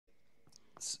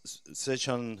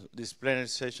session, this plenary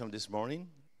session this morning,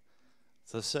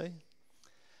 Thursday.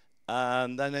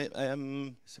 And then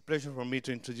it's a pleasure for me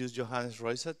to introduce Johannes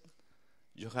Royset.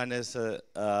 Johannes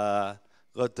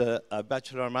got a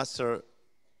bachelor master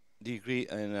degree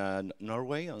in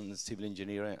Norway on civil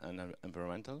engineering and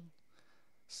environmental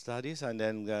studies, and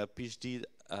then a PhD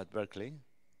at Berkeley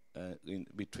in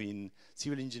between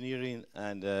civil engineering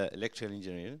and electrical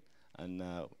engineering. And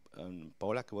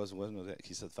Polak was one of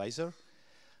his advisor.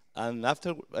 And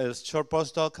after a short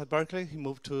postdoc at Berkeley, he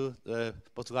moved to the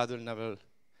postgraduate Naval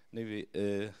Navy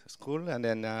School, and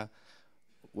then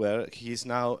where he is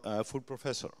now a full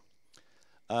professor.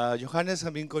 Johannes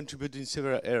has been contributing in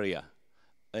several areas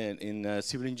in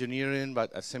civil engineering, but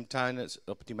at the same time as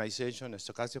optimization,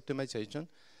 stochastic optimization,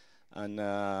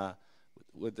 and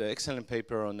with the excellent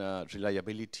paper on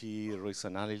reliability, risk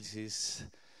analysis,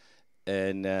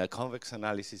 and convex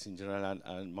analysis in general,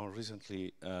 and more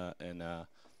recently,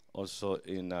 also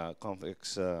in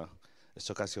convex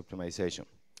stochastic optimization.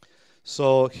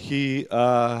 So he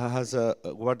has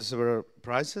awarded several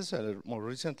prizes, more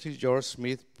recently George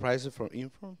Smith Prize for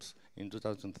Informs in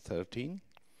 2013.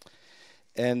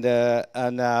 And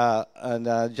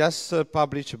just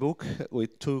published a book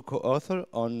with two co-authors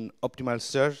on optimal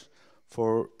search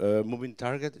for moving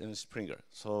target in Springer.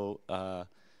 So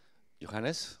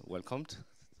Johannes, welcome to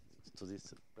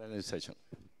this plenary session.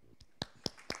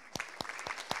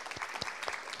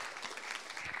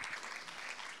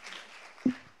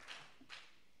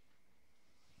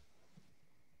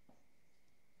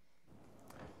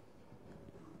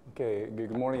 Okay,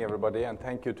 good morning everybody, and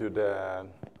thank you to the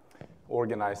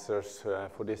organizers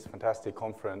for this fantastic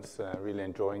conference. Really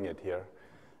enjoying it here.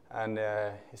 And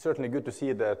it's certainly good to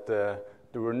see that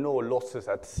there were no losses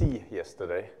at sea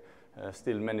yesterday.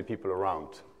 Still many people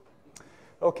around.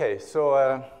 Okay, so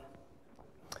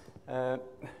I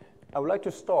would like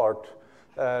to start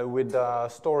with a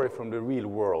story from the real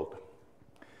world.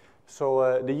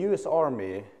 So the US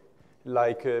Army,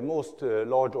 like most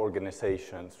large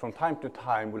organizations, from time to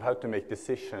time will have to make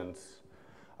decisions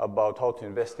about how to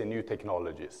invest in new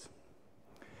technologies.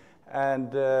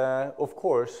 And of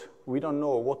course, we don't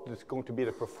know what is going to be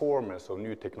the performance of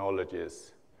new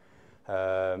technologies.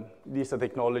 These are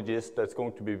technologies that's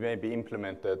going to be maybe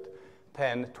implemented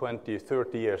 10, 20,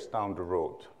 30 years down the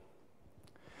road.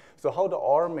 So how the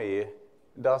Army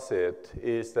does it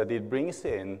is that it brings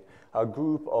in a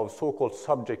group of so-called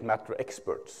subject matter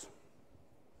experts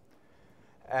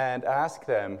and ask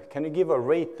them, can you give a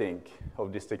rating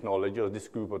of this technology or this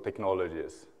group of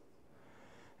technologies?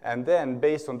 And then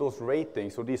based on those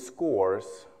ratings or these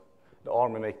scores, the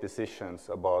Army make decisions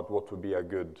about what would be a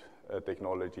good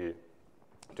technology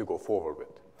to go forward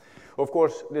with. Of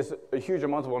course, there's a huge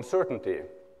amount of uncertainty.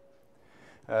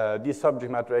 These subject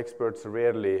matter experts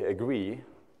rarely agree,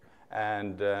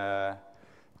 and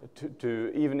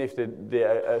even if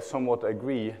they somewhat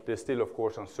agree, there's still, of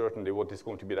course, uncertainty what is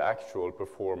going to be the actual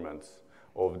performance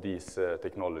of these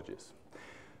technologies.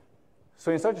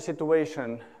 So in such a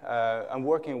situation, I'm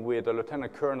working with a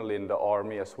lieutenant colonel in the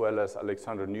Army, as well as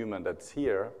Alexander Newman that's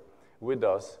here with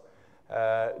us,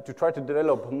 to try to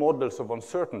develop models of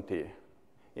uncertainty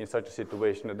in such a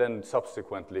situation, and then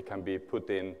subsequently can be put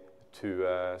into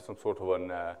some sort of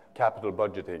a capital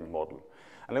budgeting model.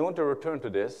 And I want to return to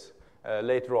this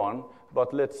later on,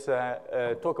 but let's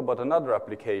talk about another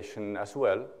application as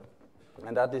well,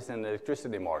 and that is in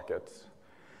electricity markets.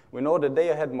 We know the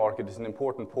day-ahead market is an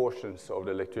important portion of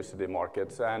the electricity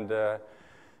markets, and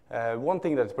one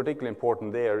thing that's particularly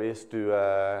important there is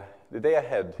to the day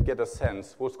ahead get a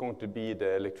sense what's going to be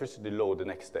the electricity load the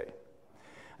next day.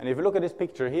 And if you look at this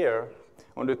picture here,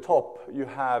 on the top you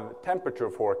have temperature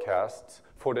forecasts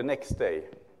for the next day.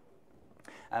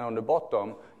 And on the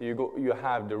bottom you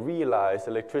have the realized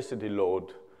electricity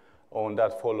load on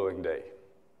that following day.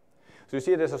 So you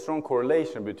see there's a strong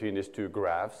correlation between these two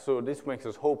graphs, so this makes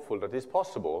us hopeful that it's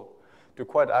possible to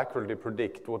quite accurately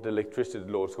predict what the electricity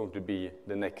load is going to be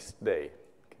the next day.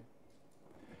 Okay.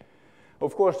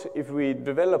 Of course, if we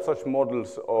develop such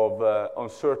models of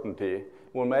uncertainty,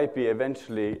 we might be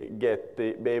eventually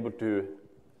be able to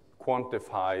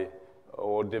quantify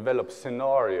or develop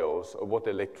scenarios of what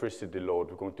the electricity load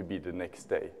is going to be the next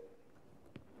day.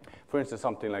 For instance,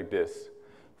 something like this.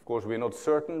 Of course, we're not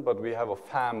certain, but we have a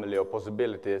family of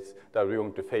possibilities that we're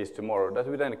going to face tomorrow that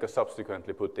we then can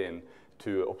subsequently put in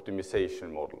to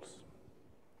optimization models.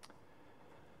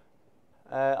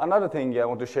 Another thing I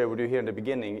want to share with you here in the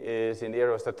beginning is in the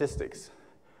area of statistics.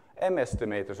 M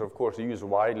estimators, of course, are used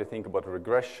widely. Think about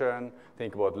regression,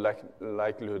 think about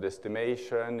likelihood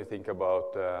estimation, you think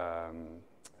about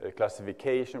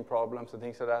classification problems and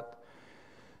things like that.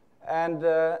 And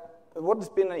what has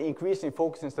been an increasing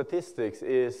focus in statistics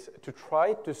is to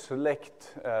try to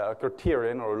select a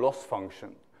criterion or a loss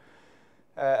function,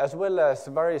 as well as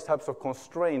various types of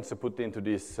constraints to put into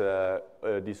these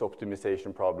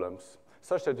optimization problems,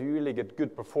 such that you really get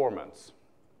good performance.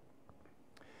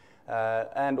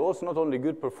 And also not only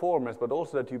good performance, but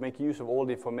also that you make use of all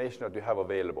the information that you have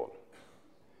available.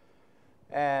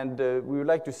 And we would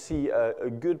like to see a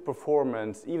good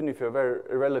performance, even if you have a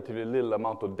relatively little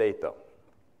amount of data.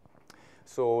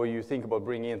 So you think about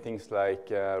bringing in things like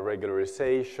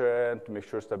regularization, to make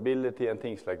sure stability, and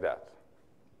things like that.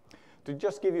 To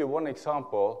just give you one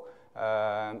example,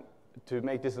 to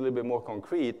make this a little bit more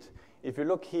concrete, if you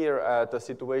look here at a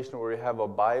situation where you have a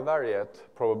bivariate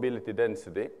probability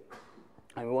density,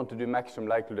 and we want to do maximum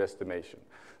likelihood estimation.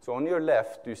 So on your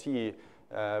left, you see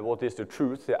what is the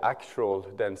truth, the actual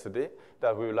density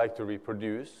that we would like to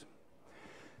reproduce.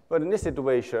 But in this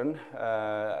situation,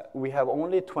 we have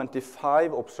only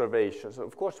 25 observations.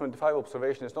 Of course, 25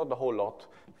 observations is not a whole lot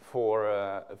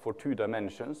for 2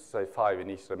 dimensions, say 5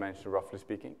 in each dimension, roughly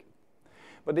speaking.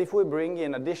 But if we bring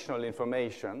in additional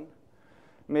information,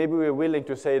 maybe we're willing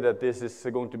to say that this is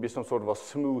going to be some sort of a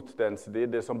smooth density.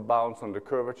 There's some bounds on the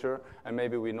curvature, and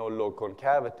maybe we know low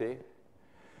concavity.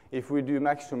 If we do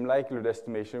maximum likelihood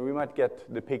estimation, we might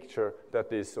get the picture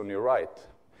that is on your right,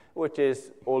 which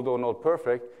is, although not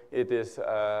perfect, it is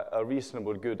a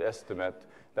reasonable good estimate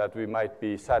that we might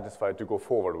be satisfied to go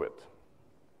forward with.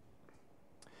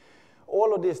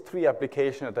 All of these 3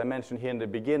 applications that I mentioned here in the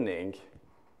beginning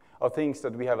are things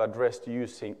that we have addressed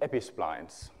using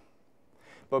Epi-Splines.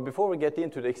 But before we get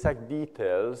into the exact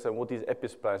details and what these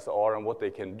Epi-Splines are and what they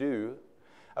can do,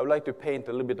 I would like to paint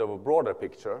a little bit of a broader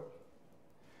picture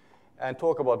and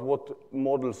talk about what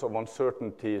models of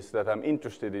uncertainties that I'm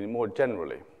interested in more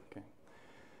generally. Okay.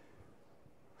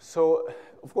 So,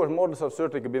 of course, models of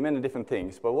uncertainty could be many different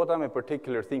things, but what I'm in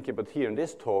particular thinking about here in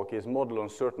this talk is model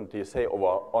uncertainty, say, of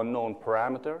an unknown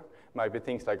parameter. Might be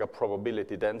things like a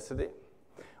probability density.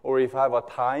 Or if I have a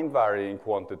time-varying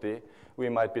quantity, we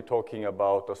might be talking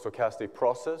about a stochastic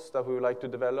process that we would like to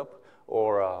develop,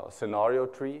 or a scenario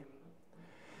tree.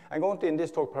 I'm going to, in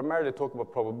this talk, primarily talk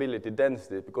about probability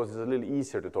density because it's a little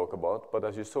easier to talk about. But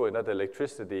as you saw in that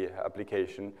electricity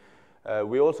application,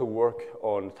 we also work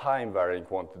on time-varying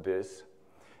quantities.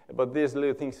 But these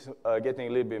little things are getting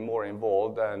a little bit more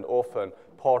involved, and often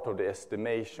part of the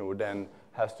estimation then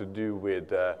has to do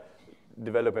with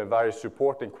developing various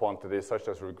supporting quantities, such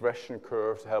as regression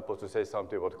curves, to help us to say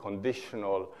something about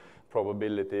conditional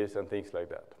probabilities and things like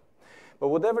that. But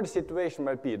whatever the situation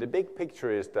might be, the big picture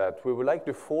is that we would like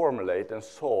to formulate and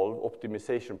solve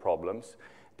optimization problems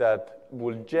that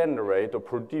will generate or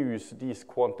produce these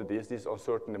quantities, these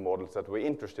uncertainty models that we're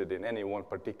interested in any one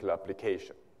particular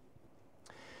application.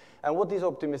 And what these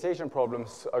optimization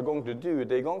problems are going to do,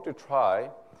 they're going to try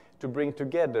to bring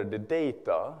together the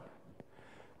data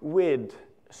with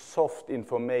soft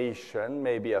information,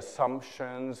 maybe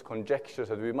assumptions, conjectures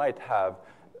that we might have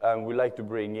and we like to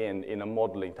bring in a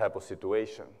modeling type of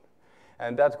situation.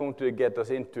 And that's going to get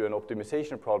us into an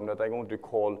optimization problem that I'm going to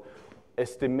call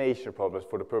estimation problems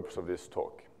for the purpose of this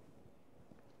talk.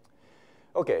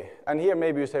 Okay, and here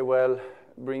maybe you say, well,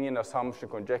 bring in assumption,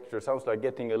 conjecture, sounds like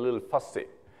getting a little fussy.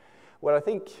 Well, I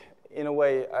think, in a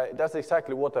way, that's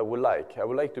exactly what I would like. I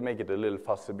would like to make it a little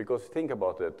fussy because think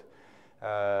about it.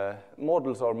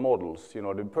 Models are models. You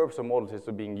know, the purpose of models is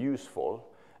to being useful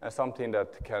and something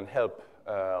that can help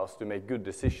us to make good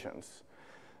decisions.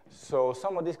 So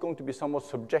some of this is going to be somewhat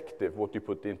subjective, what you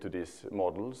put into these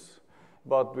models.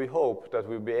 But we hope that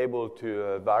we'll be able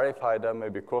to verify them,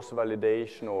 maybe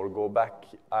cross-validation, or go back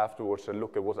afterwards and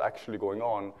look at what's actually going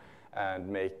on and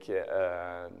make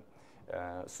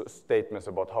statements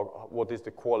about what is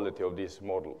the quality of these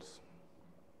models.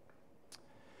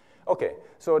 Okay,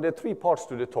 so there are 3 parts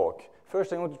to the talk.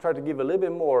 First, I'm going to try to give a little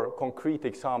bit more concrete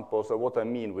examples of what I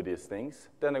mean with these things.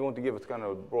 Then I'm going to give it kind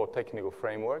of a broad technical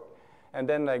framework. And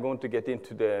then I'm going to get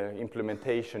into the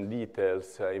implementation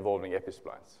details involving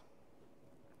Epi-Splines.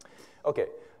 Okay,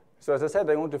 so as I said,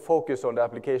 I'm going to focus on the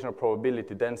application of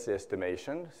probability density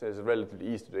estimation. So it's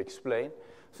relatively easy to explain.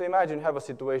 So imagine you have a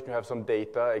situation, you have some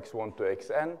data, x1 to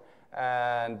xn,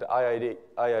 and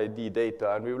IID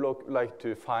data, and we would like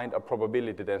to find a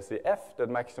probability density f that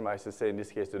maximizes, say, in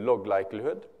this case, the log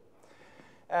likelihood.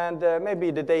 And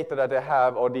maybe the data that I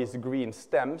have are these green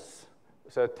stems,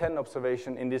 so 10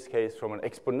 observation, in this case, from an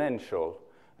exponential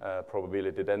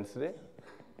probability density.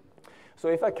 So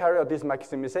if I carry out this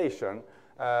maximization,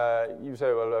 you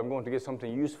say, well, I'm going to get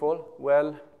something useful.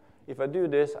 Well, if I do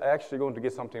this, I'm actually going to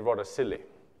get something rather silly.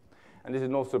 And this is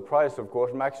no surprise, of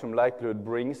course. Maximum likelihood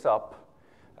brings up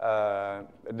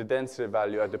the density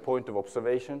value at the point of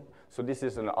observation. So this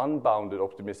is an unbounded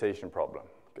optimization problem.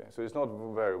 Okay? So it's not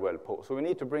very well posed. So we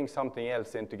need to bring something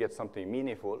else in to get something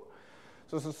meaningful.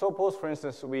 So suppose, for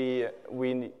instance, we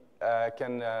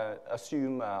can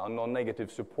assume a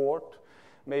non-negative support,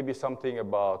 maybe something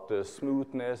about the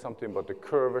smoothness, something about the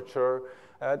curvature,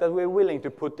 that we're willing to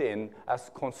put in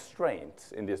as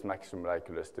constraints in this maximum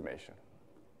likelihood estimation.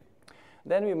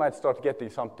 Then we might start getting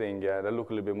something that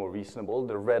looks a little bit more reasonable.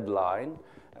 The red line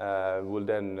will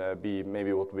then be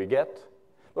maybe what we get.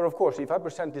 But of course, if I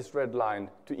present this red line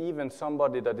to even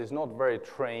somebody that is not very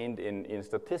trained in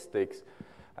statistics,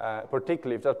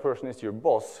 particularly if that person is your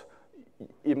boss,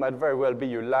 it might very well be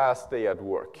your last day at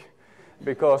work.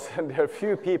 Because there are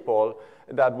few people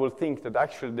that will think that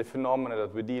actually the phenomena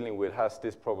that we're dealing with has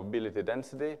this probability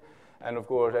density. And of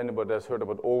course, anybody that's heard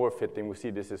about overfitting, we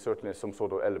see this is certainly some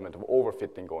sort of element of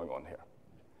overfitting going on here.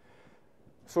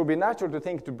 So it would be natural to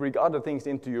think to bring other things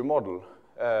into your model,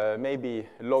 maybe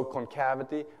log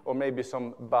concavity, or maybe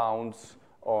some bounds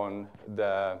on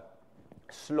the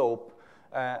slope,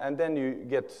 and then you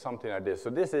get something like this.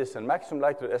 So this is a maximum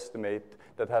likelihood estimate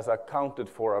that has accounted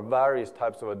for various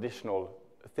types of additional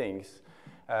things.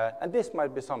 And this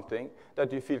might be something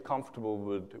that you feel comfortable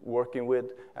with working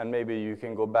with, and maybe you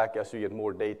can go back as you get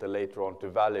more data later on to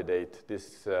validate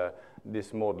this,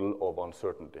 this model of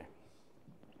uncertainty.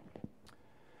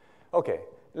 Okay,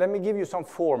 let me give you some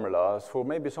formulas for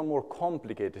maybe some more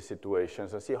complicated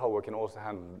situations and see how we can also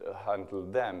handle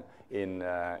them in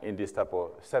this type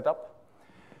of setup.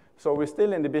 So we're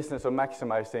still in the business of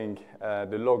maximizing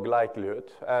the log likelihood,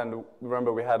 and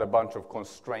remember we had a bunch of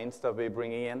constraints that we're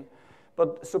bringing in.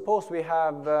 But suppose we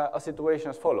have a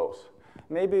situation as follows.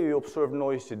 Maybe we observe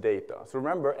noisy data. So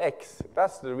remember X,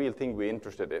 that's the real thing we're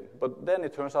interested in. But then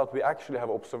it turns out we actually have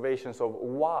observations of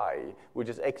Y, which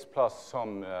is X plus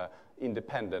some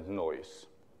independent noise.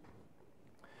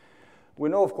 We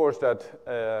know, of course,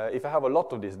 that if I have a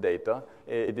lot of this data,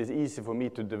 it is easy for me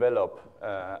to develop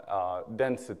a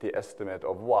density estimate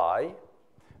of Y.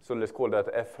 So let's call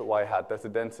that Fy hat, that's the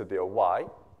density of Y.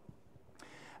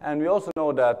 And we also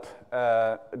know that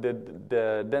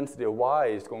the density of Y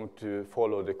is going to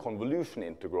follow the convolution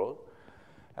integral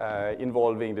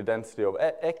involving the density of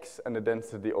X and the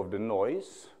density of the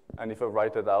noise. And if I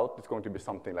write it out, it's going to be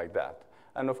something like that.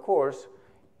 And of course,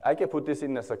 I can put this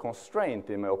in as a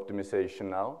constraint in my optimization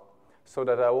now, so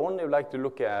that I only like to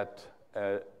look at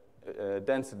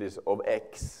densities of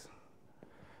X,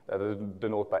 that are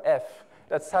denoted by F,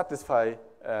 that satisfy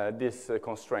this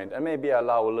constraint, and maybe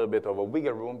allow a little bit of a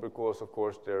wiggle room because, of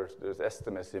course, there's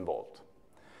estimates involved.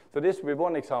 So this will be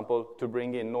one example to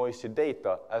bring in noisy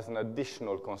data as an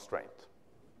additional constraint.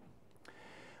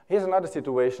 Here's another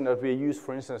situation that we use,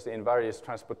 for instance, in various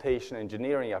transportation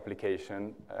engineering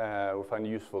applications, we find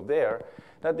useful there,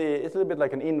 that it's a little bit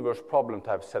like an inverse problem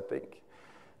type setting.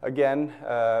 Again,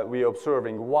 we're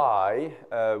observing Y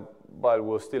while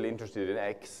we're still interested in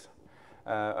X.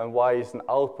 And Y is an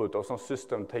output of some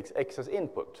system takes X as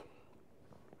input.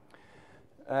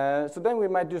 So then we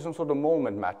might do some sort of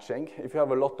moment matching. If you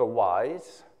have a lot of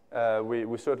Y's,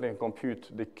 we certainly can compute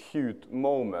the qt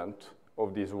moment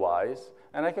of these Y's.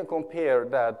 And I can compare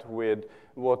that with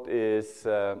what is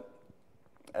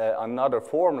another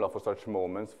formula for such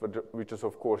moments, which is,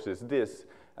 of course, is this,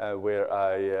 where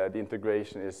the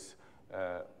integration is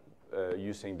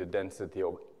using the density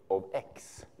of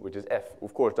X, which is F.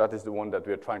 Of course, that is the one that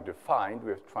we're trying to find.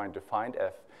 We're trying to find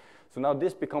F. So now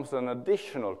this becomes an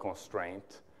additional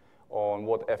constraint on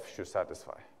what F should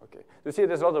satisfy. Okay. You see,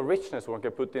 there's a lot of richness one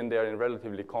can put in there in a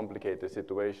relatively complicated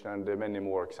situation, and there are many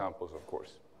more examples, of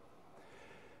course.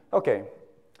 Okay.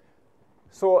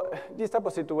 So these type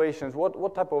of situations,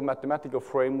 what type of mathematical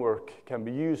framework can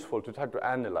be useful to try to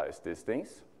analyze these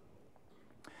things?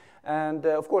 And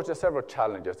of course, there are several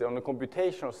challenges. On the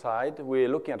computational side, we're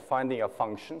looking at finding a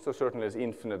function, so certainly there's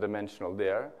infinite dimensional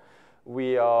there.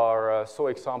 We are saw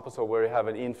examples of where we have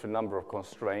an infinite number of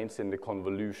constraints in the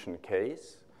convolution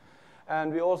case.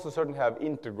 And we also certainly have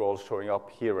integrals showing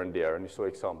up here and there, and you saw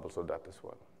examples of that as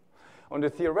well. On the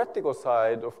theoretical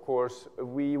side, of course,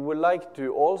 we would like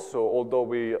to also, although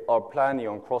we are planning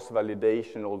on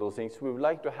cross-validation, all those things, we would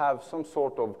like to have some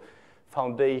sort of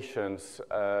foundations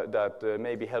that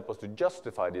maybe help us to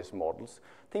justify these models.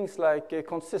 Things like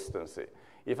consistency.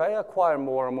 If I acquire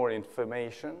more and more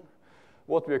information,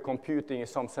 what we're computing is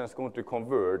in some sense going to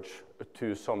converge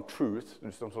to some truth,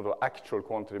 to some sort of actual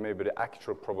quantity, maybe the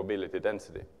actual probability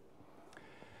density.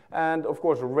 And of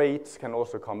course, rates can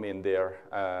also come in there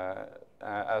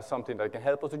as something that can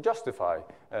help us to justify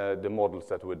the models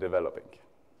that we're developing.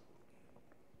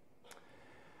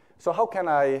 So how can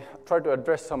I try to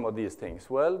address some of these things?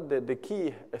 Well, the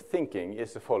key thinking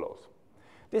is as follows.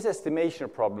 These estimation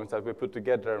problems that we put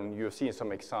together, and you've seen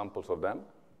some examples of them,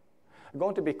 are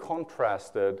going to be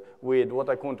contrasted with what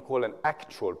I want to call an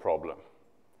actual problem.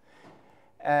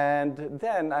 And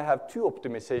then I have two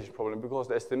optimization problems, because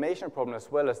the estimation problem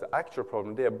as well as the actual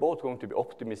problem, they are both going to be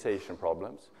optimization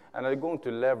problems. And I'm going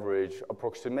to leverage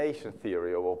approximation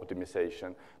theory of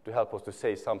optimization to help us to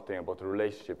say something about the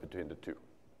relationship between the two.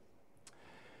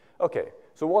 Okay,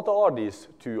 so what are these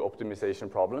two optimization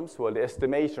problems? Well, the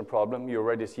estimation problem you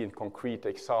already seen concrete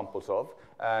examples of,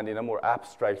 and in a more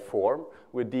abstract form,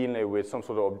 we're dealing with some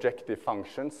sort of objective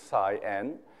function, psi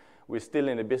n. We're still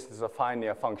in the business of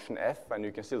finding a function f, and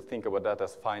you can still think about that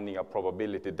as finding a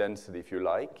probability density if you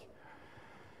like.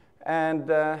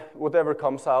 And whatever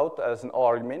comes out as an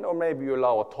argument, or maybe you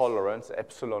allow a tolerance,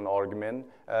 epsilon argument,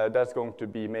 that's going to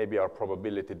be maybe our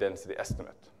probability density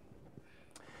estimate.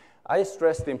 I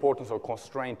stressed the importance of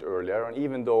constraint earlier, and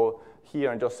even though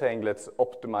here I'm just saying let's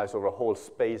optimize over a whole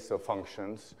space of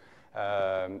functions,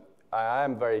 I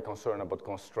am very concerned about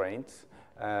constraints,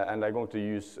 and I'm going to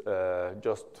use,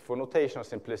 just for notational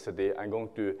simplicity, I'm going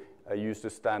to use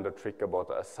the standard trick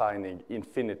about assigning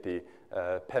infinity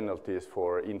penalties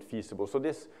for infeasible. So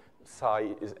this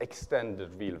psi is extended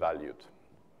real valued.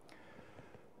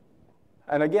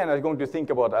 And again, I'm going to think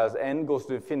about as n goes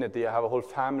to infinity, I have a whole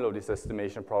family of these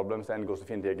estimation problems. N goes to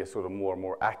infinity, I get sort of more and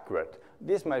more accurate.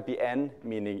 This might be n,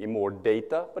 meaning in more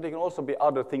data, but it can also be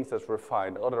other things that's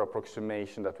refined, other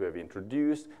approximation that we have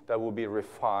introduced that will be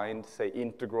refined, say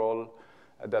integral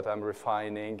that I'm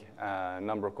refining,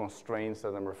 number of constraints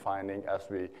that I'm refining as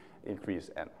we increase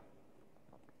n.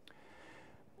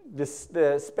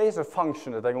 The space of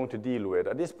function that I'm going to deal with,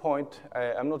 at this point,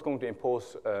 I'm not going to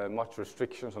impose much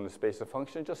restrictions on the space of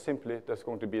function, just simply there's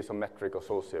going to be some metric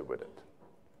associated with it.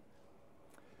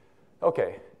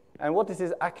 Okay, and what is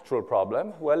this actual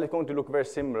problem? Well, it's going to look very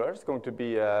similar. It's going to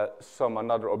be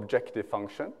another objective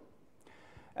function.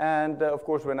 And of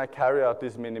course, when I carry out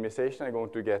this minimization, I'm going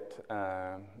to get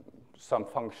some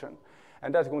function.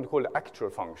 And that's going to call the actual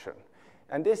function.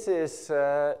 And this is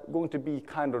going to be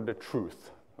kind of the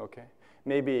truth. Okay,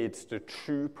 maybe it's the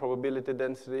true probability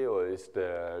density, or it's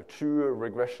the true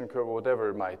regression curve, or whatever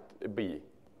it might be.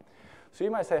 So you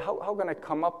might say, how can I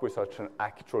come up with such an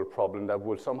actual problem that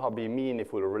will somehow be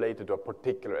meaningful or related to a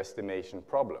particular estimation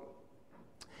problem?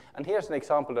 And here's an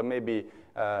example that maybe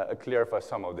clarifies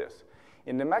some of this.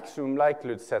 In the maximum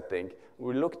likelihood setting,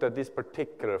 we looked at this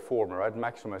particular formula, right?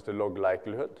 Maximum is the log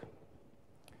likelihood.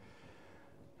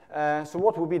 So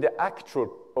what would be the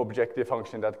actual objective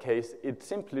function in that case? It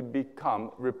simply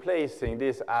become replacing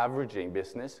this averaging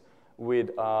business with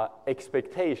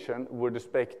expectation with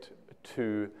respect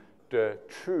to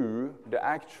the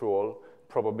actual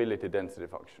probability density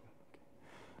function.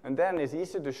 And then it's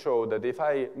easy to show that if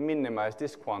I minimize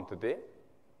this quantity,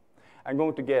 I'm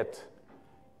going to get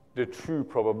the true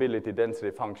probability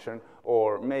density function,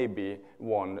 or maybe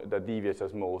one that deviates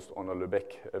as most on a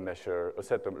Lebesgue measure, a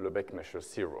set of Lebesgue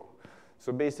measures 0.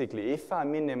 So basically, if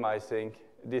I'm minimizing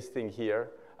this thing here,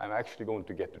 I'm actually going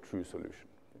to get the true solution.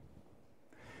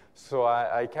 So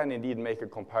I can indeed make a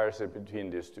comparison between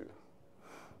these two.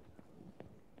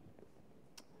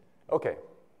 Okay.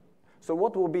 So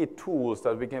what will be tools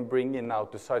that we can bring in now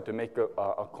to try to make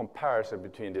a comparison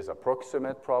between this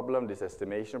approximate problem, this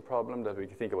estimation problem, that we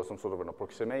can think about some sort of an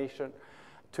approximation,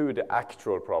 to the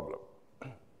actual problem?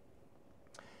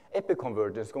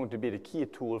 Epiconvergence is going to be the key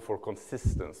tool for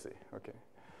consistency. Okay.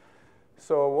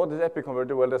 So what is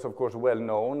epiconvergence? Well, that's of course well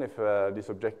known. If this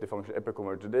objective function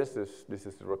epiconverges to this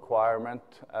is the requirement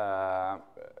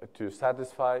to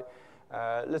satisfy.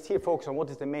 Let's here focus on what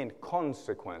is the main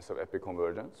consequence of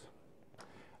epiconvergence.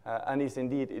 And it's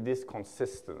indeed this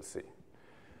consistency.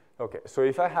 Okay, so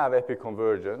if I have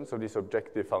epiconvergence of these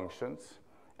objective functions,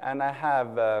 and I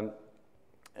have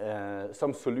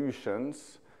some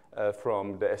solutions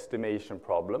from the estimation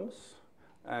problems,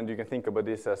 and you can think about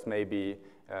this as maybe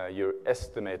your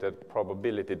estimated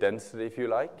probability density, if you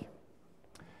like.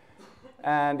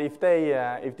 And if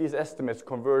these estimates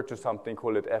converge to something,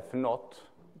 call it F naught,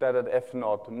 that at F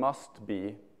naught must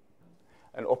be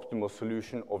an optimal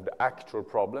solution of the actual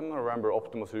problem. Remember,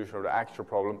 optimal solution of the actual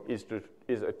problem is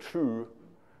a true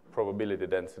probability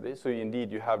density. So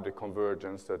indeed, you have the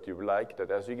convergence that you like,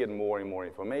 that as you get more and more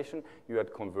information, you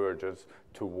had convergence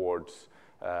towards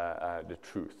the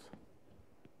truth.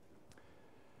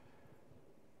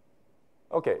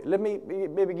 Okay, let me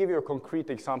maybe give you a concrete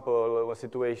example of a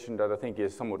situation that I think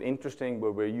is somewhat interesting,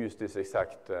 where we use this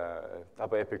exact type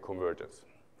of epiconvergence.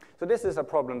 So this is a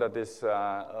problem that is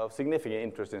of significant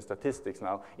interest in statistics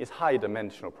now, is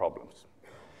high-dimensional problems.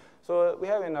 So we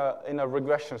have in a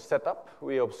regression setup,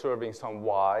 we're observing some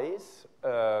y's.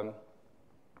 I'm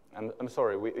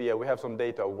sorry, we have some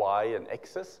data y and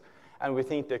x's, and we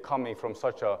think they're coming from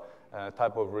such a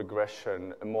type of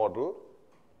regression model.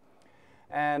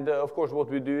 And of course, what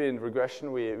we do in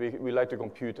regression, we like to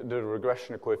compute the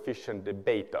regression coefficient, the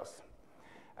betas.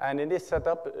 And in this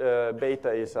setup,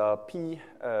 beta is a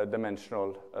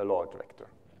p-dimensional large vector.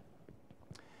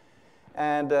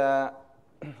 And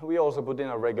we also put in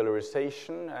a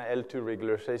regularization, L2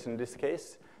 regularization in this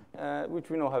case,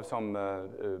 which we know have some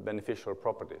beneficial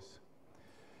properties.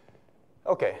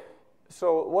 Okay,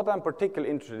 so what I'm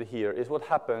particularly interested in here is what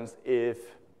happens if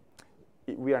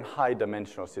we are in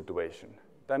high-dimensional situation.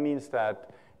 That means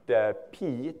that the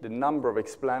p, the number of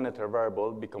explanatory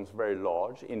variables, becomes very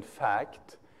large. In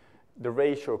fact, the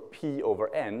ratio p over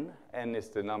n is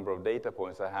the number of data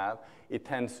points I have, it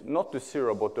tends not to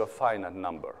 0, but to a finite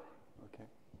number. Okay?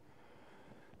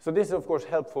 So this is, of course,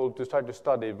 helpful to start to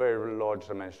study very large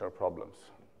dimensional problems.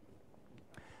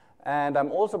 And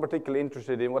I'm also particularly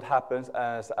interested in what happens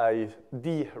as I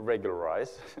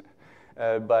deregularize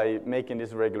by making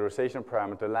this regularization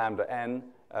parameter lambda n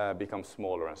becomes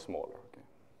smaller and smaller. Okay?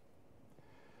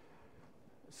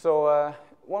 So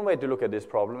one way to look at this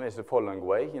problem is the following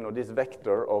way. You know, this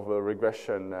vector of a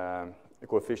regression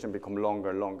coefficient become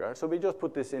longer and longer. So we just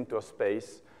put this into a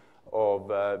space of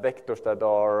vectors that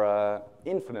are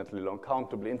infinitely long,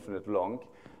 countably infinitely long,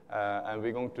 and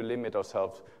we're going to limit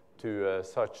ourselves to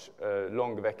such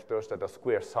long vectors that are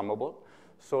square summable.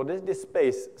 So this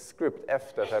space script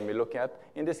f that I'm looking at,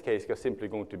 in this case, is simply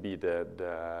going to be the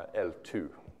L2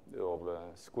 of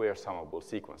square summable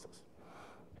sequences.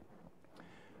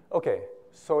 Okay,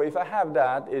 so if I have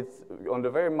that, it's on the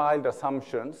very mild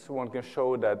assumptions, one can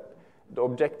show that the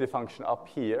objective function up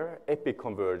here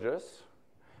epiconverges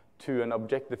to an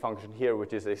objective function here,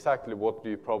 which is exactly what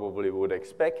you probably would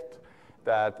expect,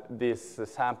 that this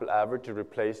sample average is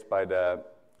replaced by the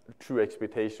true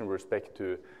expectation with respect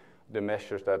to the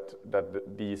measures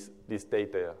that these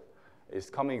data is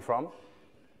coming from.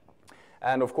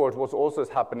 And of course, what also is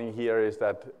happening here is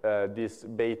that this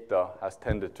beta has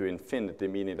tended to infinity,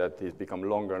 meaning that it's become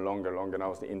longer and longer and longer.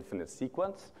 Now it's the infinite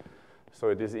sequence. So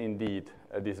it is indeed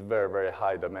this very, very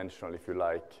high dimensional, if you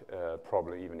like,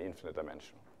 probably even infinite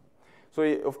dimensional. So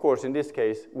of course, in this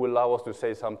case, will allow us to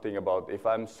say something about if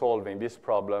I'm solving this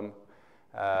problem,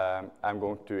 I'm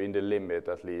going to, in the limit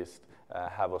at least,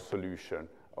 have a solution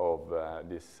of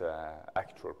this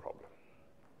actual problem.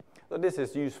 So this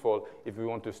is useful if we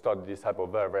want to study this type of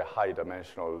very, very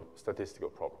high-dimensional statistical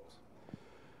problems.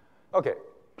 Okay,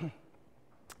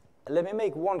 let me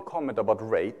make one comment about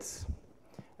rates.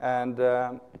 And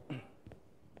of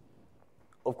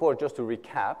course, just to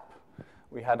recap,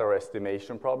 we had our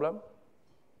estimation problem,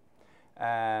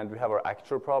 and we have our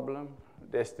actual problem.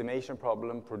 The estimation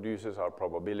problem produces our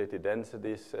probability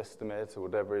densities estimates, or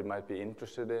whatever it might be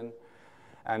interested in.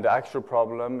 And the actual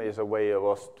problem is a way of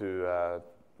us to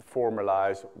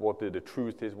formalize what the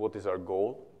truth is, what is our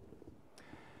goal.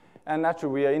 And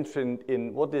naturally, we are interested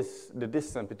in what is the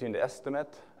distance between the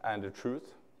estimate and the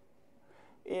truth,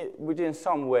 which in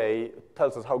some way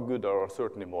tells us how good our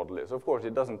uncertainty model is. Of course,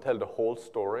 it doesn't tell the whole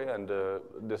story, and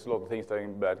there's a lot of things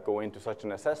that go into such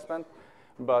an assessment,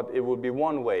 but it would be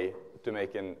one way to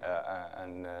make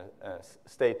a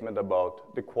statement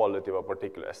about the quality of a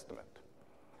particular estimate.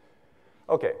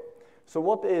 Okay, so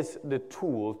what is the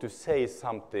tool to say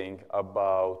something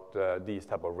about these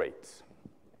type of rates?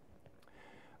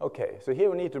 Okay, so here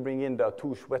we need to bring in the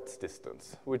Touche-Wetz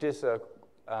distance, which is a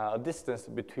distance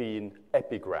between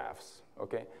epigraphs.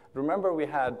 Okay, remember we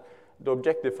had the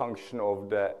objective function of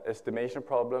the estimation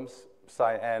problems,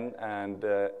 psi n, and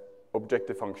the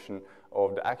objective function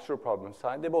of the actual problem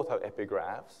psi. They both have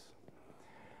epigraphs.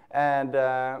 And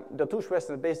the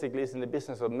Touche-Wetz basically is in the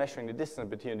business of measuring the distance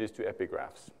between these two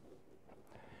epigraphs.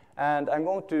 And I'm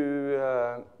going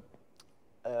to,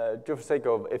 just for the sake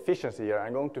of efficiency here,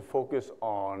 I'm going to focus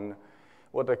on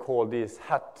what I call this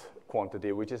hat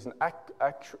quantity, which is an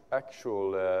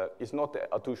actual, it's not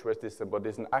a Touche-Wetz distance, but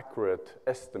it's an accurate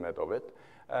estimate of it,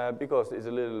 because it's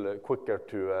a little quicker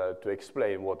to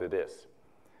explain what it is.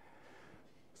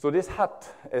 So this hat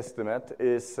estimate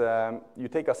is, you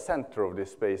take a center of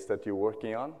this space that you're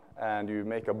working on, and you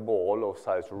make a ball of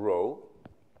size rho.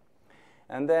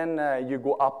 And then you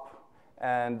go up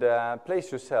and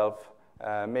place yourself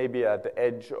maybe at the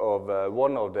edge of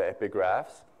one of the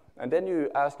epigraphs. And then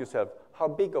you ask yourself, how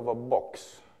big of a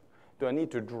box do I need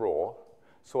to draw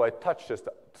so I touch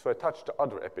the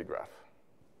other epigraph?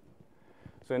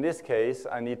 So in this case,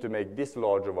 I need to make this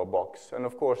large of a box. And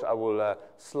of course, I will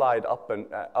slide up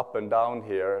and down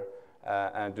here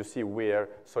and to see where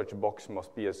such a box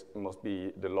must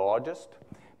be the largest.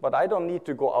 But I don't need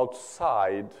to go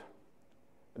outside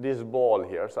this ball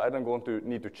here, so I don't going to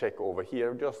need to check over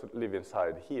here, just live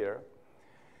inside here.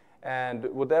 And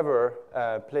whatever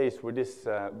place where this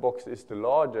box is the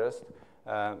largest,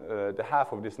 the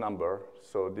half of this number,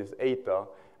 so this eta,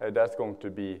 that's going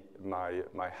to be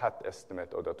my hat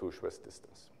estimate of the Touche-West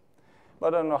distance.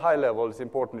 But on a high level, it's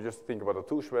important to just think about the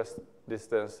Touche-West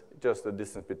distance, just the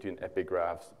distance between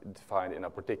epigraphs defined in a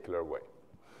particular way.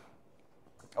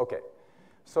 Okay,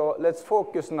 so let's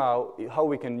focus now how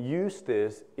we can use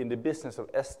this in the business of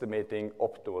estimating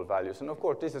optimal values. And of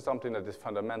course, this is something that is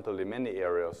fundamental in many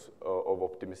areas of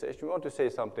optimization. We want to say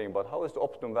something about how is the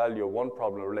optimum value of one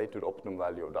problem related to the optimum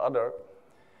value of the other.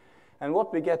 And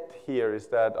what we get here is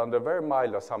that under very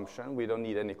mild assumption, we don't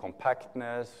need any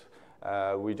compactness.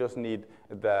 We just need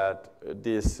that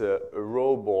this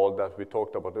row ball that we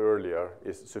talked about earlier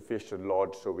is sufficiently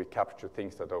large so we capture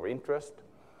things that are of interest.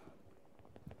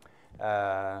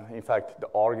 In fact, the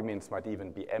arguments might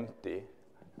even be empty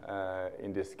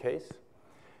in this case.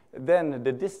 Then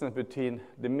the distance between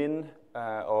the min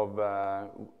of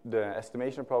the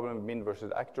estimation problem, min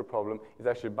versus actual problem, is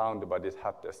actually bounded by this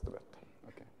hat estimate.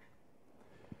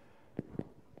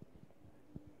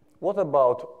 What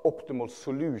about optimal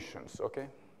solutions, okay?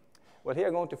 Well, here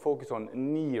I'm going to focus on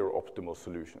near optimal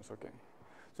solutions, okay?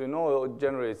 So you know,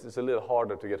 generally it's a little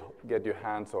harder to get your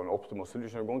hands on optimal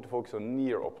solutions. We're going to focus on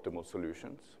near optimal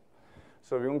solutions.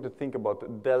 So we're going to think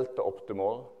about delta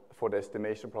optimal for the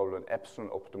estimation problem and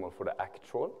epsilon optimal for the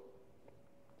actual.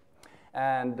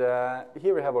 And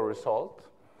here we have a result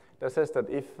that says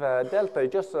that if delta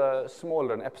is just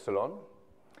smaller than epsilon,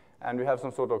 and we have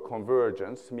some sort of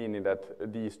convergence, meaning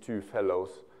that these two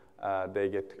fellows, they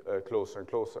get closer and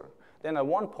closer. Then at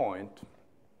one point,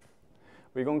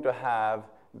 we're going to have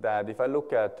that if I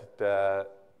look at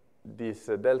this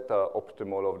delta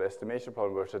optimal of the estimation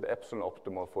problem versus the epsilon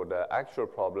optimal for the actual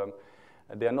problem,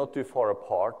 they are not too far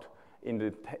apart in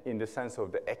the sense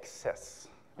of the excess.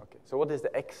 Okay. So what is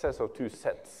the excess of two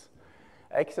sets?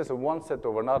 Excess of one set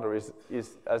over another is,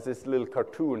 as this little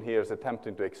cartoon here is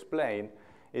attempting to explain,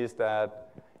 is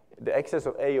that the excess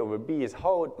of A over B is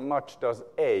how much does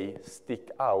A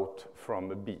stick out from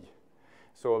B.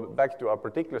 So back to our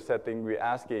particular setting, we're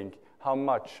asking how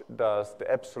much does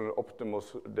the epsilon optimal,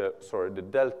 the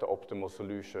delta optimal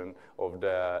solution of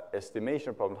the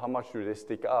estimation problem, how much do they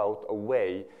stick out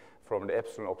away from the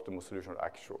epsilon optimal solution of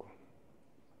actual?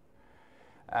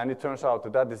 And it turns out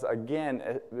that that is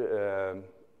again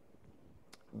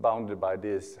bounded by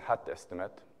this hat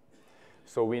estimate.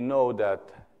 So we know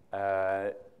that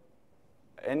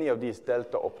any of these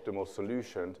delta optimal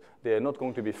solutions, they are not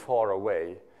going to be far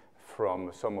away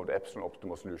from some of the epsilon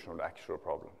optimal solution of the actual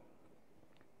problem.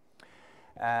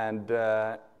 And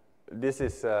this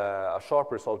is a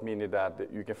sharp result, meaning that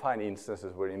you can find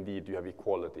instances where indeed you have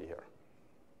equality here.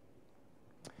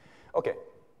 Okay,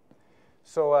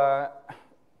 so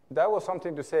that was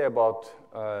something to say about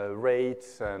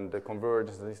rates and the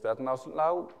convergence and this, that.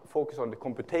 Now focus on the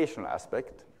computational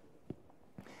aspect.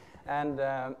 And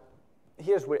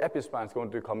here's where Epi-Splines is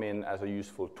going to come in as a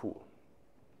useful tool.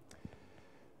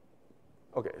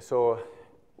 Okay, so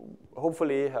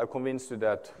hopefully I've convinced you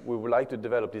that we would like to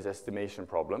develop these estimation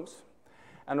problems.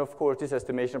 And of course, these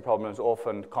estimation problems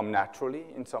often come naturally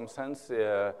in some sense.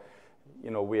 You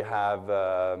know, we have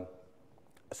a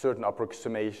certain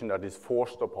approximation that is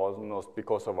forced upon us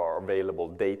because of our available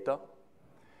data.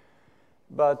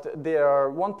 But there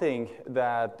are one thing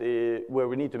that where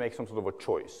we need to make some sort of a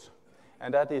choice,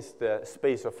 and that is the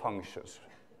space of functions.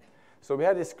 So we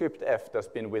had this script f that's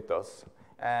been with us,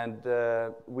 and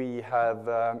we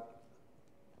have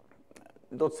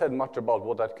not said much about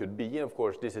what that could be. Of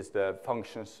course, this is the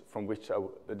functions from which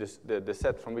the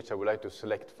set from which I would like to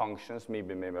select functions,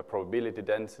 maybe my probability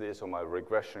densities or my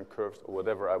regression curves or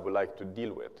whatever I would like to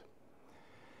deal with.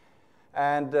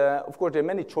 And of course, there are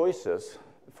many choices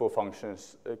for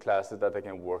functions classes that I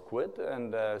can work with,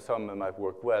 and some might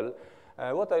work well.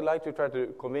 What I'd like to try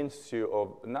to convince you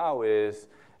of now is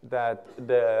that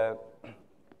the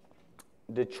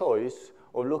choice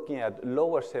of looking at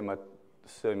lower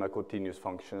semi-continuous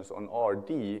functions on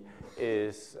RD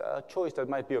is a choice that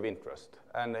might be of interest,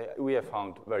 and we have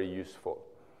found very useful.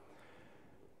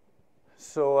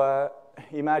 So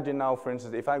imagine now, for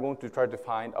instance, if I'm going to try to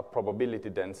find a probability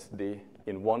density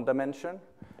in one dimension,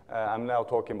 I'm now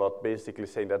talking about basically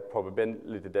saying that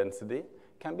probability density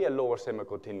can be a lower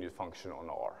semi-continuous function on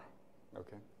R.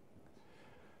 Okay.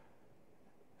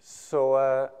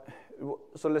 So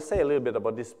so let's say a little bit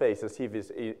about this space and see if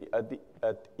it's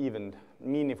even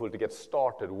meaningful to get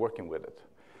started working with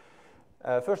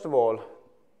it. First of all,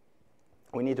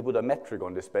 we need to put a metric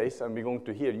on this space, and we're going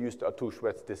to here use the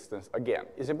Atouche-Wetz distance again.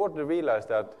 It's important to realize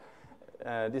that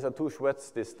this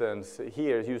Atouche-Wetz distance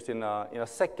here is used in a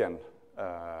second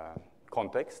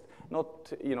context.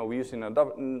 Not, we used in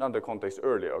another context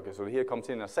earlier. Okay, so here comes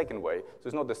in a second way. So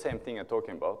it's not the same thing I'm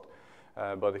talking about,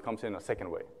 but it comes in a second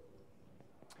way.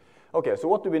 Okay, so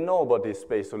what do we know about this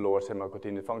space of lower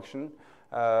semi-continuous function?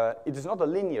 It is not a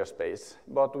linear space,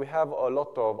 but we have a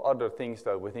lot of other things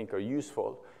that we think are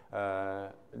useful.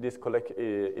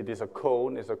 It is a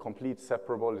cone, it's a complete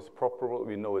separable, it's properable,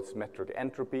 we know it's metric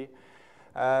entropy.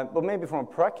 But maybe from a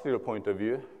practical point of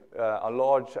view, a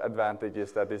large advantage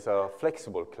is that it's a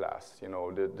flexible class.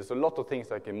 There's a lot of things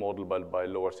that can model by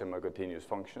lower semi-continuous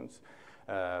functions.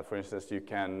 For instance, you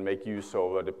can make use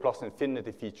of the plus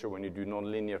infinity feature when you do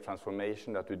nonlinear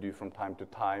transformation that we do from time to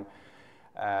time.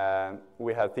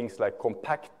 We have things like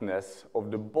compactness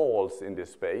of the balls in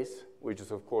this space, which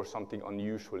is, of course, something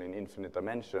unusual in infinite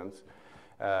dimensions.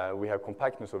 We have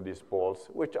compactness of these balls,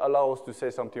 which allows us to say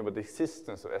something about the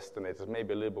existence of estimators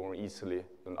maybe a little bit more easily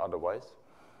than otherwise.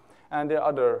 And there are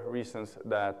other reasons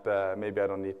that maybe I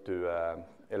don't need to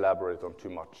elaborate on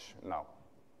too much now.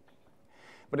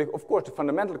 But of course, the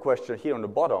fundamental question here on the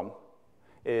bottom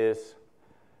is,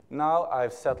 now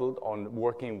I've settled on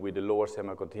working with the lower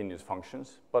semi-continuous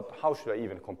functions, but how should I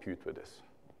even compute with this?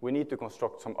 We need to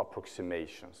construct some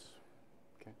approximations.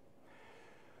 Okay?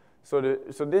 So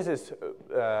this is,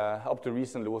 up to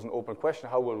recently, was an open question,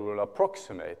 how will we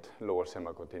approximate lower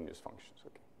semi-continuous functions?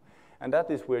 Okay. And that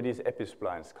is where these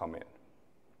Epi-Splines come in.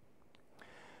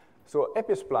 So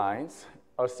Epi-Splines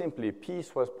are simply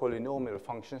piecewise polynomial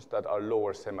functions that are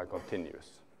lower semi-continuous.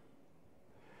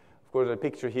 Of course, the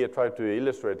picture here tried to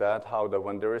illustrate that, how that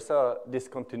when there is a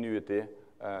discontinuity,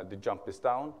 the jump is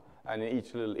down, and in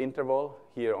each little interval,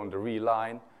 here on the real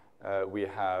line, we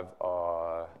have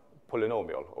a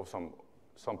polynomial of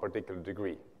some particular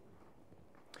degree.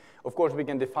 Of course, we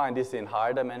can define this in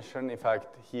higher dimension. In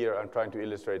fact, here I'm trying to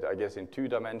illustrate, I guess, in 2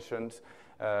 dimensions.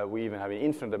 We even have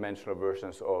infinite dimensional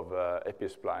versions of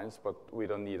Epi-Splines, but we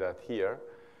don't need that here.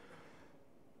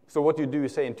 So what you do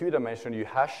is say in 2 dimensions, you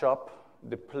hash up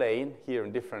the plane here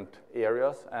in different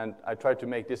areas, and I try to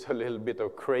make this a little bit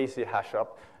of crazy hash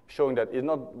up, showing that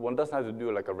one doesn't have to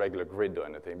do like a regular grid or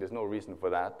anything. There's no reason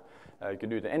for that. You can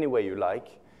do it any way you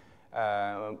like.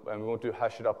 And we want to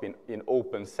hash it up in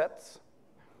open sets,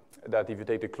 that if you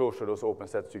take the closure of those open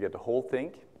sets, you get the whole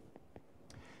thing.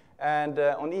 And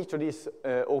on each of these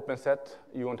open sets,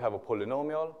 you want to have a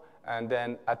polynomial, and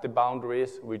then at the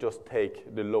boundaries, we just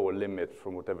take the lower limit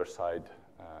from whatever side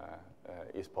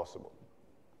is possible.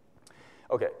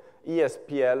 Okay,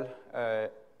 ESPL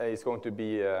is going to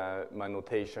be my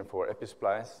notation for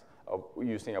Epi-Splines of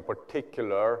using a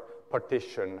particular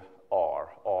partition R.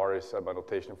 R is my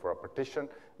notation for a partition,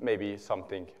 maybe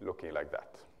something looking like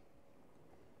that.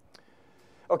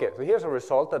 Okay, so here's a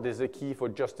result that is a key for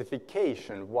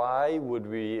justification. Why would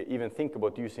we even think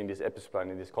about using this Epi-Spline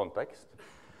in this context?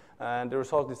 And the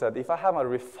result is that if I have a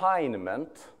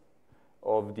refinement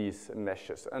of these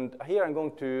meshes, and here I'm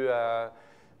going to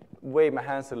wave my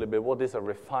hands a little bit. What is a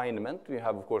refinement? We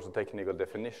have, of course, a technical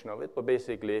definition of it, but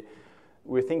basically,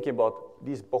 we're thinking about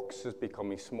these boxes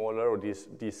becoming smaller or these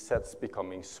sets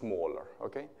becoming smaller,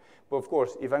 okay? But of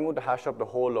course, if I'm going to hash up the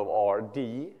whole of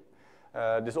RD,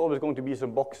 there's always going to be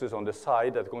some boxes on the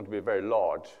side that are going to be very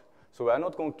large. So I'm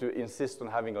not going to insist on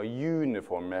having a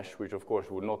uniform mesh, which of course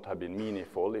would not have been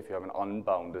meaningful if you have an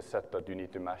unbounded set that you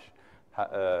need to mesh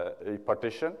a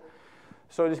partition.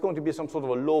 So there's going to be some sort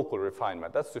of a local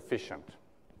refinement. That's sufficient.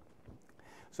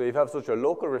 So if you have such a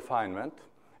local refinement,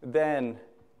 then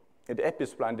the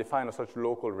Epi-Spline defined such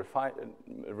local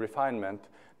refinement,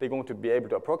 they're going to be able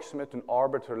to approximate to an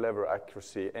arbitrary level of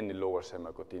accuracy any lower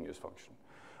semi-continuous function.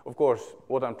 Of course,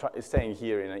 what I'm saying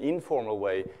here in an informal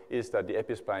way is that the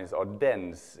Epi-Splines are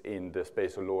dense in the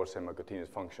space of lower semi-continuous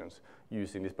functions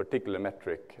using this particular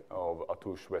metric of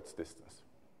Atouche-Wetz distance.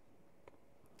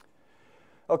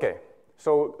 Okay,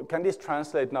 so can this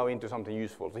translate now into something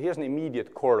useful? So here's an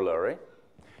immediate corollary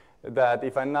that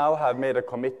if I now have made a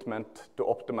commitment to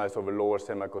optimize over lower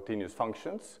semi-continuous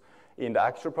functions in the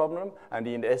actual problem, and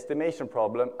in the estimation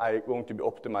problem, I'm going to be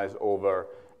optimized over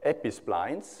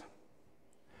Epi-Splines.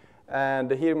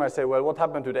 And here you might say, well, what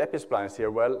happened to the Epi-Splines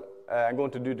here? Well, I'm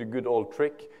going to do the good old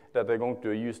trick that I'm going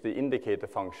to use the indicator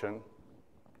function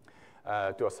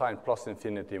to assign plus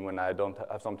infinity when I don't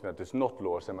have something that is not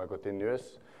lower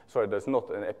semi-continuous. Sorry, there's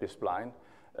not an Epi-Spline.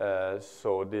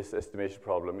 So this estimation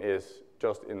problem is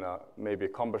just in a maybe a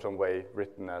cumbersome way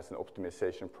written as an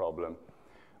optimization problem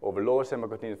of a lower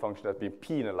semi-continuous function that's being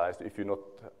penalized if you're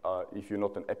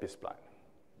not an Epi-Spline.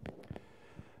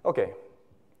 Okay,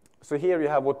 so here you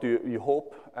have what you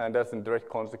hope, and that's a direct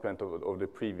consequence of the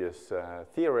previous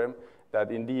theorem,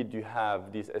 that indeed you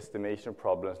have these estimation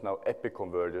problems now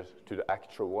epi-converges to the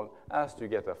actual one as you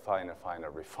get a finer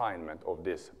refinement of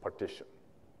this partition.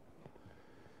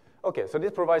 Okay, so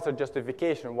this provides a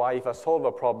justification why if I solve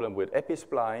a problem with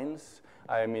Epi-Splines,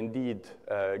 I am indeed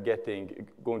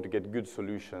going to get good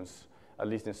solutions, at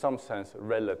least in some sense,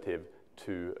 relative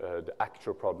to the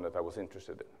actual problem that I was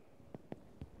interested in.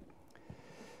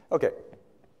 Okay,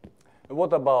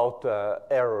 what about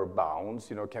error bounds?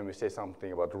 You know, can we say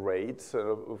something about rates?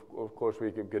 Of course,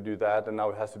 we could do that, and now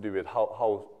it has to do with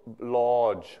how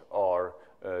large are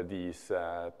these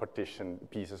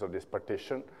pieces of this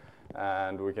partition.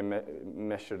 And we can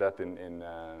measure that in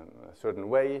a certain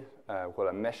way, called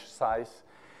a mesh size.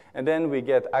 And then we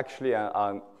get actually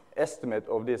an estimate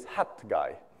of this hat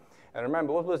guy. And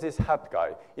remember, what was this hat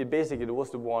guy? It basically was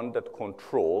the one that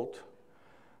controlled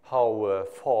how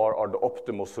far are the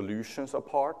optimal solutions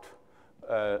apart,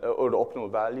 or the optimal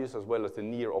values, as well as the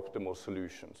near optimal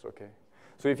solutions, okay?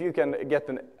 So if you can get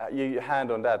your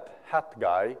hand on that hat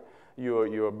guy,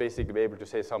 you're basically able to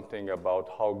say something about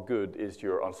how good is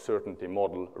your uncertainty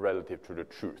model relative to the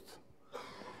truth.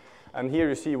 And here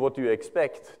you see what you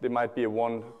expect. There might be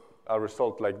a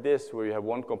result like this, where you have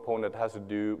one component that has to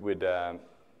do with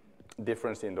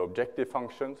difference in the objective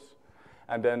functions,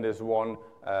 and then there's one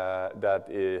that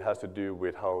has to do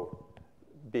with how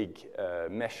big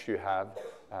mesh you have,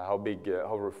 how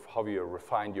you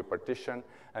refined your partition,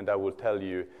 and that will tell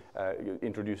you,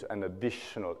 introduce an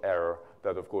additional error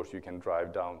that, of course, you can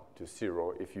drive down to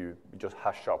 0 if you just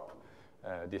hash up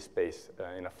this space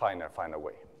in a finer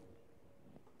way.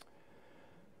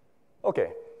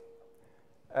 Okay.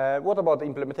 What about the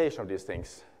implementation of these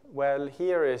things? Well,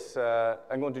 here is,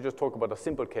 I'm going to just talk about a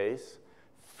simple case,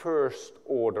 first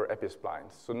order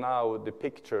Epi-Splines. So now the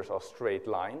pictures are straight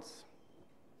lines.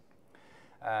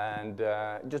 And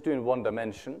just doing one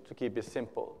dimension to keep it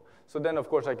simple. So then, of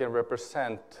course, I can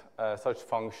represent such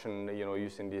function, you know,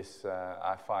 using this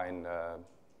affine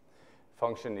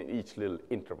function in each little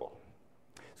interval.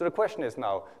 So the question is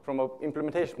now, from an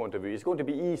implementation point of view, it's going to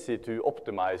be easy to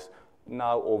optimize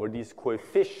now over these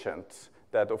coefficients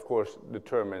that, of course,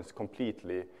 determines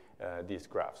completely these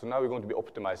graphs. So now we're going to be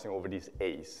optimizing over these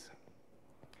A's.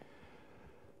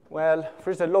 Well,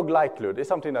 for instance, log likelihood is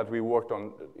something that we worked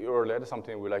on earlier. It's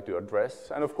something we like to address.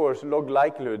 And of course, log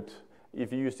likelihood,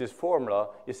 if you use this formula,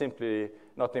 is simply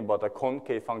nothing but a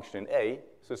concave function in A,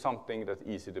 so something that's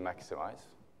easy to maximize.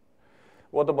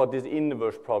 What about this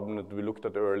inverse problem that we looked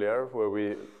at earlier, where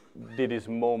we did this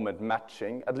moment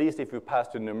matching? At least if we pass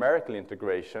to numerical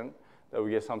integration, that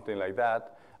we get something like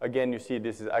that. Again, you see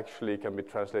this is actually can be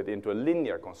translated into a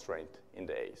linear constraint in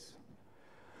the A's.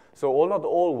 So not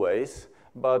always,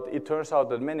 but it turns out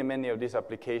that many of these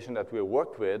applications that we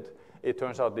worked with, it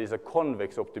turns out there's a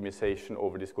convex optimization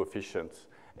over these coefficients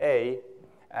A,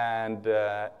 and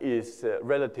is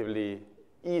relatively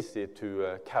easy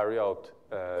to carry out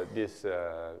this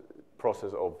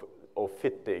process of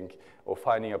fitting or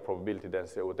finding a probability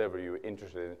density or whatever you're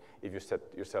interested in if you set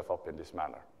yourself up in this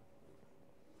manner.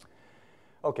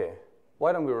 Okay,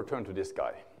 why don't we return to this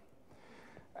guy?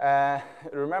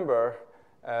 Remember,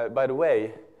 by the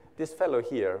way, this fellow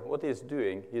here, what he's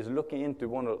doing, he's looking into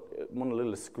one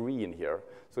little screen here.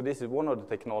 So this is one of the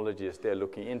technologies they're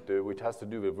looking into, which has to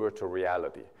do with virtual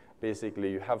reality.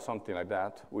 Basically, you have something like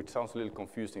that, which sounds a little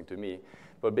confusing to me.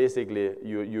 But basically,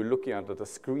 you're looking at a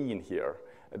screen here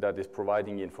that is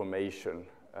providing information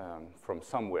from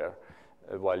somewhere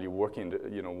while you're working,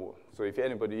 So if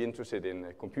anybody interested in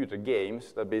computer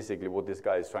games, that's basically what this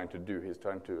guy is trying to do. He's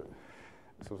trying to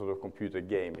some sort of computer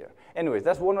game here. Anyways,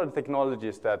 that's one of the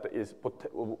technologies that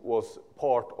was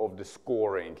part of the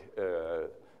scoring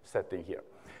setting here.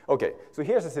 Okay, so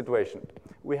here's the situation.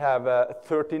 We have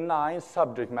 39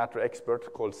 subject matter experts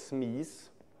called SMEs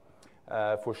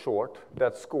for short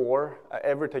that score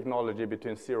every technology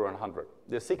between 0 and 100.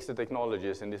 There's 60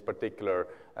 technologies in this particular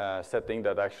setting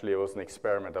that actually was an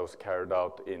experiment that was carried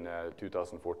out in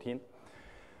 2014.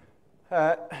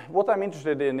 What I'm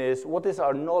interested in is what is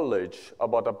our knowledge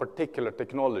about a particular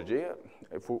technology.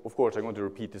 Of course, I'm going to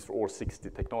repeat this for all 60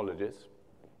 technologies.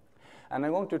 And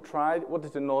I'm going to try what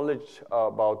is the knowledge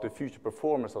about the future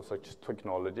performance of such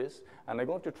technologies. And I'm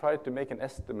going to try to make an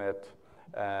estimate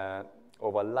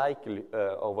of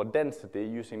a density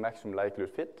using maximum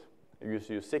likelihood fit. You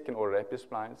use second order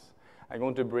Epi-Splines. I'm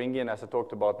going to bring in, as I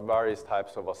talked about, various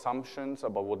types of assumptions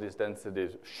about what these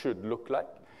densities should look like.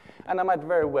 And I might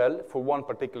very well, for one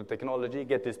particular technology,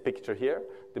 get this picture here.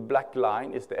 The black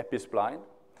line is the Epi-Spline.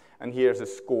 And here's the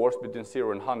scores between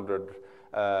 0 and 100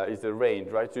 is the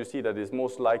range, right? So you see that it's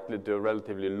most likely to a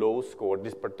relatively low score,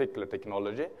 this particular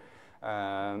technology.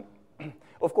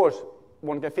 Of course,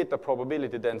 one can fit a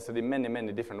probability density in many,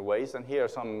 many different ways. And here are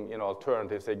some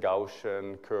alternatives, say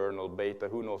Gaussian, kernel, beta,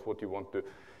 who knows what you want to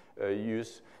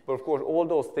use. But of course, all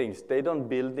those things, they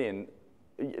don't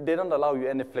allow you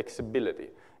any flexibility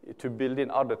to build in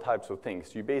other types of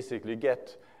things. You basically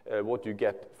get what you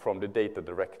get from the data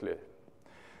directly.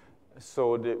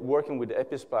 So working with the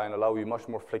Epi-Spline allows you much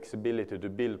more flexibility to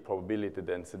build probability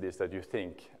densities that you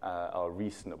think are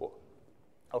reasonable.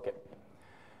 Okay.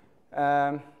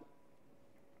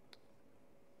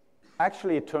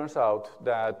 Actually, it turns out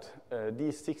that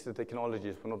these 60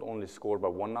 technologies were not only scored by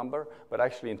one number, but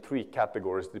actually in 3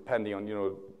 categories, depending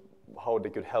on how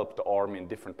they could help the army in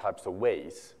different types of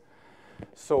ways.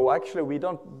 So actually, we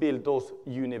don't build those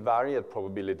univariate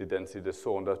probability densities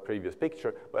saw in that previous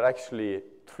picture, but actually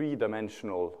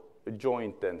 3-dimensional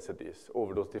joint densities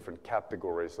over those different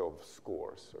categories of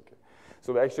scores. Okay.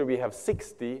 So actually, we have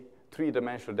 60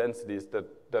 3-dimensional densities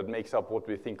that makes up what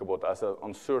we think about as an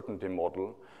uncertainty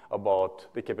model about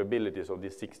the capabilities of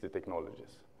these 60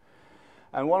 technologies.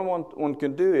 And one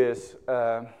can do is,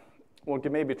 one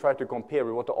can maybe try to compare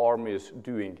with what the Army is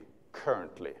doing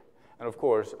currently. And of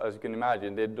course, as you can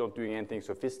imagine, they're not doing anything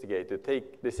sophisticated.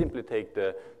 They simply take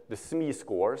the SME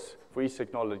scores for each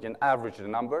technology and average the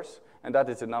numbers, and that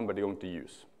is the number they're going to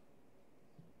use.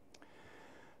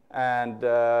 And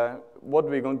what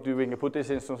we're going to do, we can put this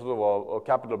in some sort of a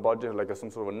capital budget, like some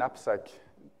sort of a knapsack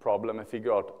problem, and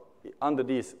figure out under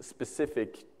these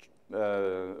specific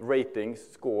ratings,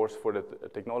 scores for the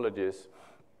technologies,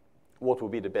 what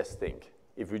would be the best thing.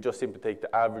 If we just simply take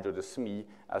the average of the SME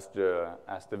as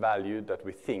the value that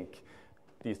we think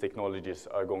these technologies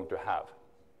are going to have.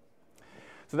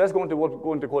 So that's what we're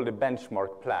going to call the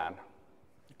benchmark plan,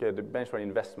 okay, the benchmark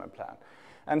investment plan.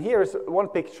 And here is one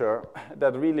picture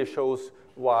that really shows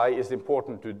why it's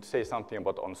important to say something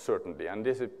about uncertainty. And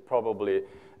this is probably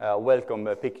a welcome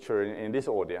picture in this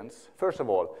audience. First of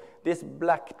all, this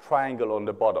black triangle on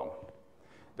the bottom.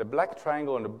 The black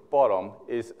triangle on the bottom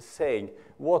is saying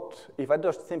what, if I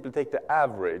just simply take the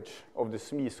average of the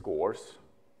SME scores,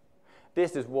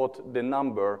 this is what the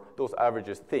number those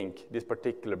averages think this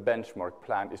particular benchmark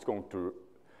plan is going to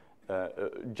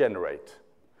generate.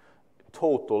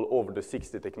 Total over the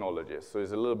 60 technologies. So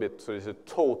it's a little bit, so it's a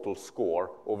total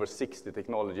score over 60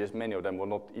 technologies. Many of them were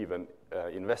not even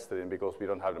invested in because we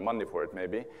don't have the money for it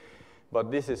maybe. But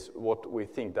this is what we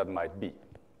think that might be.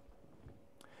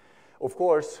 Of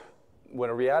course,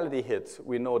 when reality hits,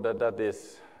 we know that that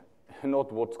is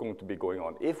not what's going to be going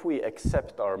on. If we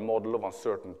accept our model of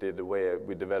uncertainty the way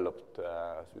we developed,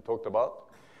 as we talked about,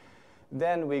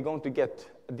 then we're going to get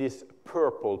this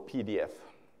purple PDF.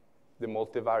 The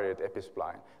multivariate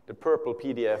Epi-Spline. The purple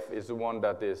PDF is the one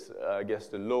that is, I guess,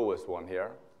 the lowest one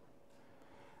here.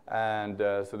 And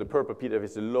so the purple PDF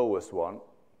is the lowest one.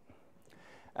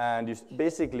 And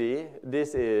basically,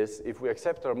 this is, if we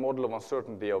accept our model of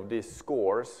uncertainty of these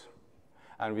scores,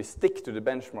 and we stick to the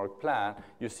benchmark plan,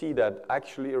 you see that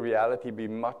actually reality be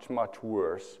much, much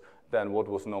worse than what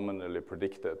was nominally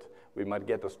predicted. We might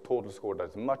get a total score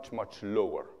that's much, much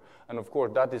lower. And of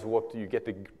course, that is what you get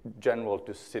the general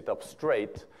to sit up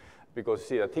straight, because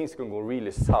see that things can go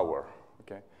really sour.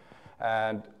 Okay?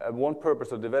 And one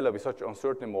purpose of developing such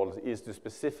uncertainty models is to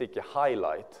specifically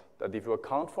highlight that if you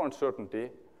account for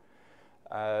uncertainty,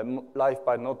 life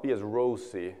might not be as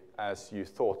rosy as you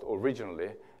thought originally,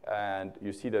 and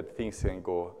you see that things can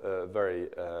go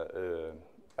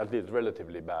at least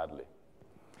relatively badly.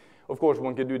 Of course,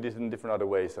 one can do this in different other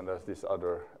ways, and there's this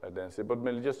other density. But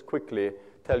let me just quickly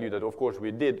tell you that, of course,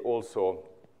 we did also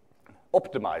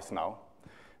optimize now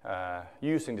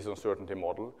using this uncertainty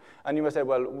model. And you may say,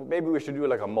 well, maybe we should do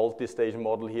like a multi-stage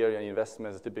model here. And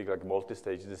investments is typically like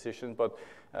multi-stage decisions. But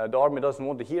the Army doesn't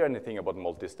want to hear anything about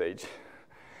multi-stage.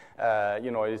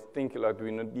 I think like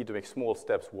we need to make small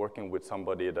steps working with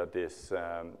somebody that is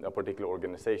a particular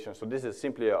organization. So this is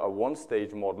simply a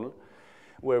one-stage model,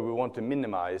 where we want to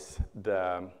minimize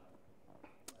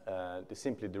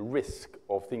simply the risk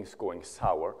of things going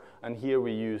sour. And here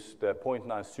we use the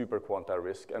 0.9 super quantile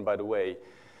risk. And by the way,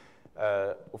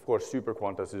 of course, super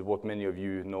quantiles is what many of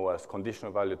you know as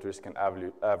conditional value risk and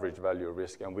average value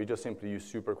risk. And we just simply use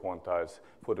super quantiles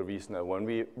for the reason that when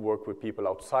we work with people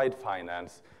outside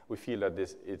finance, we feel that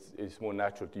it's more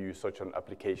natural to use such an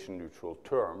application-neutral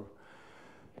term.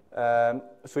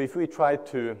 So if we try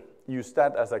to use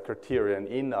that as a criterion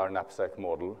in our knapsack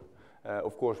model,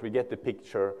 of course, we get the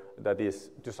picture that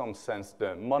is, to some sense,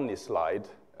 the money slide,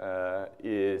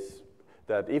 is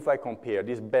that if I compare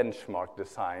this benchmark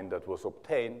design that was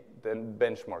obtained, then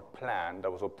benchmark plan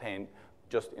that was obtained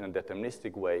just in a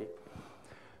deterministic way,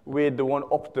 with the one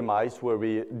optimized where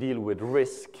we deal with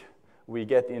risk, we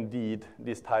get indeed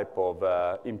this type of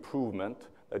improvement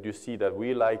that you see that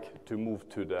we like to move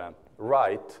to the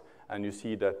right, and you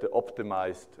see that the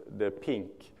optimized, the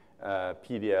pink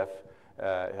PDF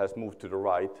has moved to the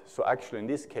right. So actually in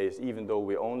this case, even though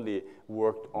we only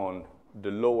worked on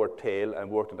the lower tail and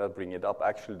worked on that, bring it up,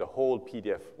 actually the whole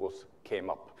PDF came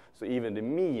up. So even the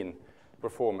mean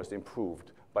performance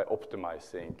improved by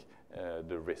optimizing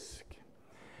the risk.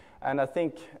 And I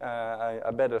think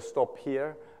I better stop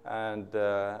here and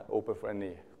open for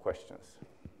any questions.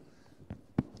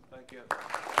 Thank you.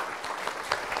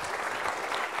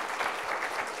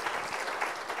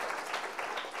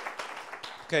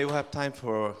 Okay, we have time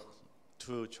for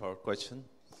 2 short questions.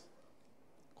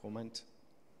 Comment?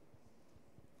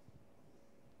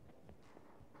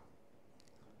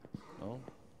 No?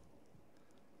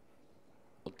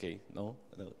 Okay, no?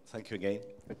 Thank you again.